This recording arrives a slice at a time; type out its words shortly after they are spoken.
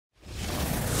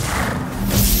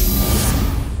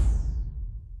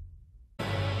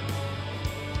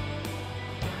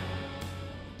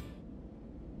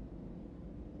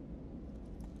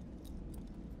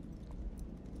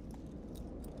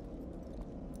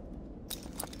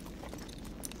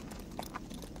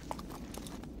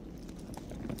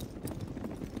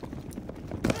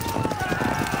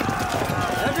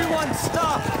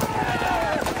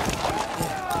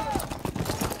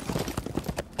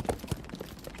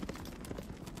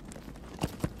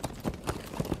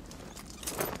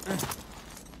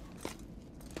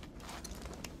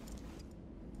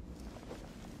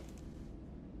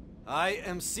I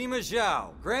am Sima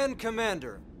Zhao, Grand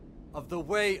Commander of the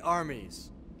Wei armies.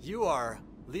 You are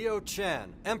Liu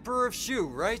Chen, Emperor of Shu,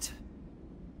 right?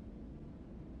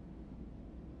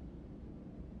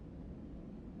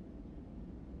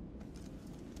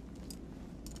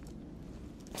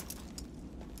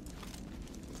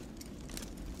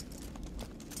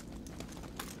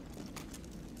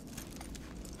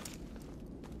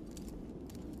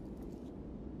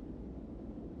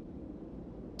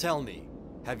 Tell me,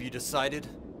 have you decided?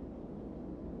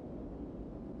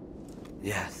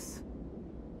 Yes.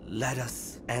 Let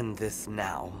us end this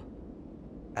now.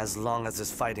 As long as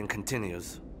this fighting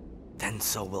continues, then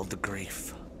so will the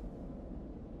grief.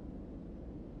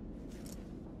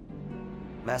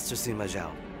 Master Sima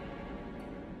Zhao,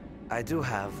 I do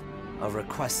have a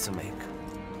request to make.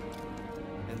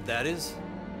 And that is?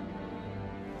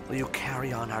 Will you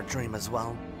carry on our dream as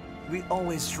well? We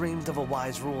always dreamed of a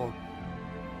wise rule,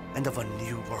 and of a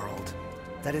new world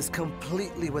that is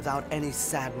completely without any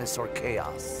sadness or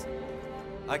chaos.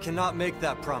 I cannot make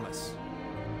that promise.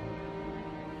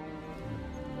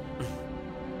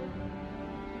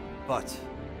 But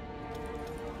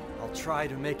I'll try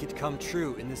to make it come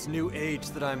true in this new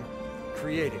age that I'm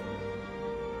creating.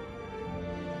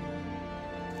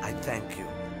 I thank you.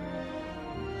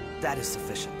 That is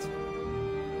sufficient.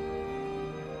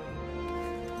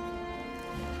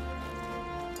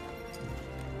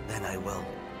 Then I will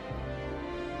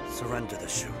surrender the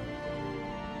Shu.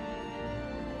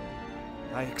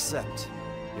 I accept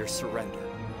your surrender.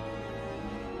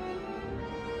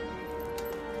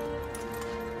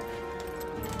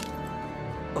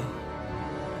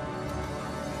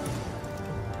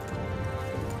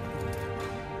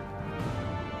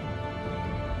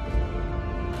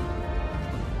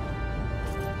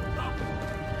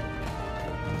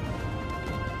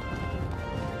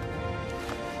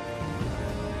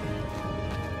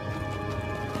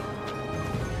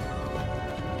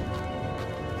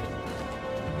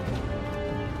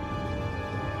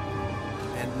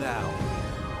 Now,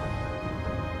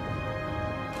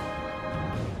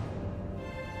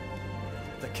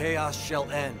 the chaos shall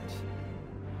end.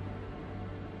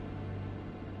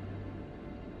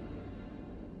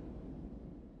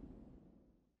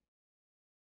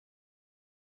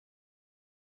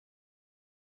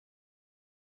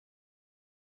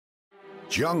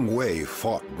 Juan Wei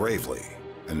fought bravely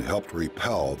and helped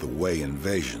repel the Wei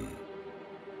invasion.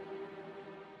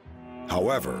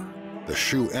 However, the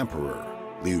Shu Emperor,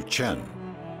 Liu Chen,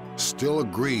 still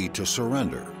agreed to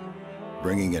surrender,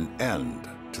 bringing an end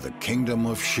to the kingdom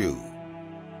of Shu.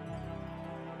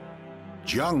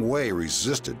 Jiang Wei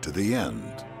resisted to the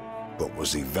end, but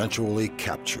was eventually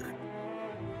captured.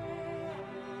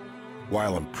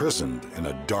 While imprisoned in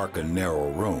a dark and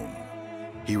narrow room,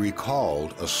 he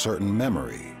recalled a certain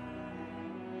memory.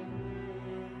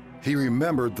 He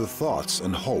remembered the thoughts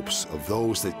and hopes of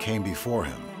those that came before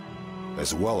him,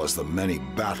 as well as the many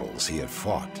battles he had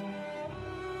fought.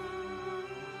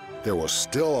 There was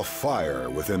still a fire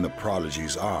within the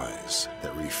prodigy's eyes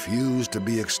that refused to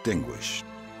be extinguished.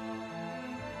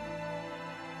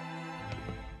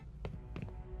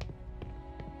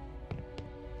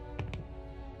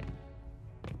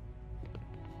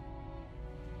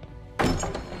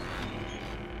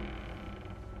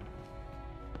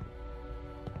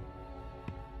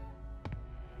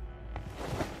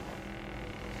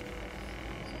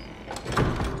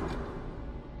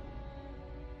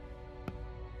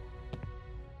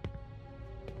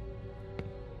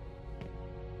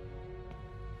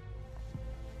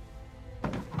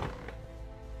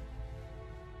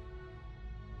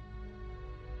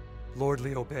 Lord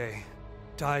Liu Bei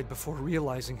died before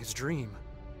realizing his dream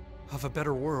of a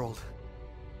better world.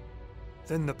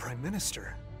 Then the Prime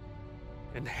Minister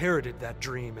inherited that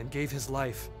dream and gave his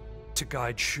life to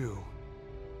guide Shu.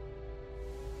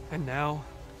 And now,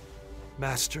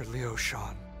 Master Liu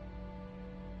Shan.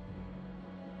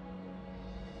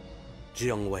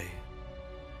 Jiang Wei,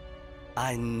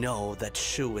 I know that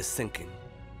Shu is sinking.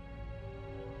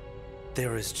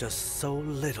 There is just so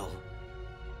little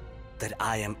that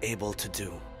I am able to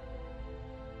do.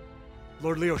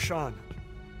 Lord Liu Shan,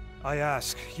 I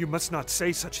ask, you must not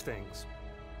say such things.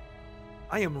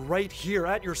 I am right here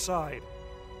at your side.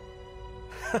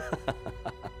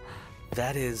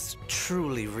 That is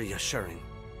truly reassuring.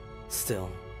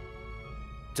 Still,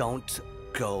 don't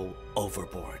go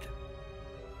overboard.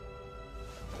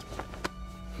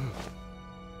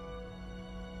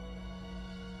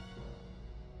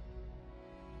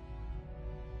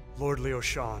 Lord Liu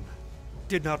Shan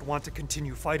did not want to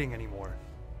continue fighting anymore.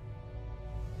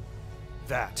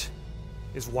 That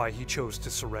is why he chose to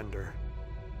surrender.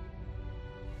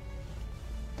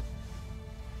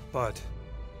 But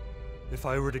if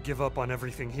I were to give up on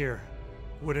everything here,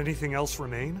 would anything else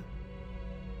remain?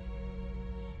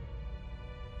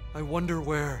 I wonder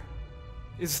where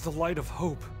is the light of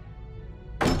hope?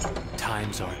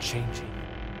 Times are changing.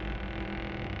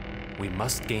 We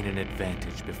must gain an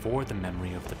advantage before the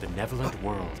memory of the benevolent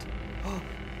world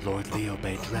Lord Liu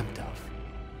Bei dreamt of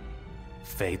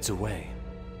fades away.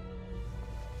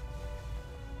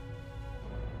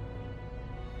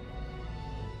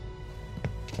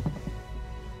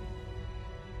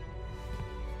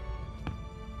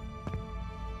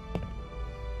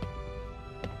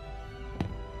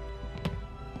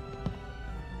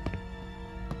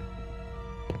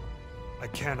 I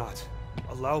cannot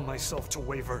allow myself to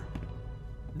waver.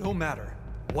 No matter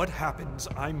what happens,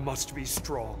 I must be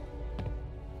strong.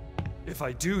 If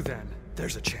I do, then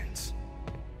there's a chance.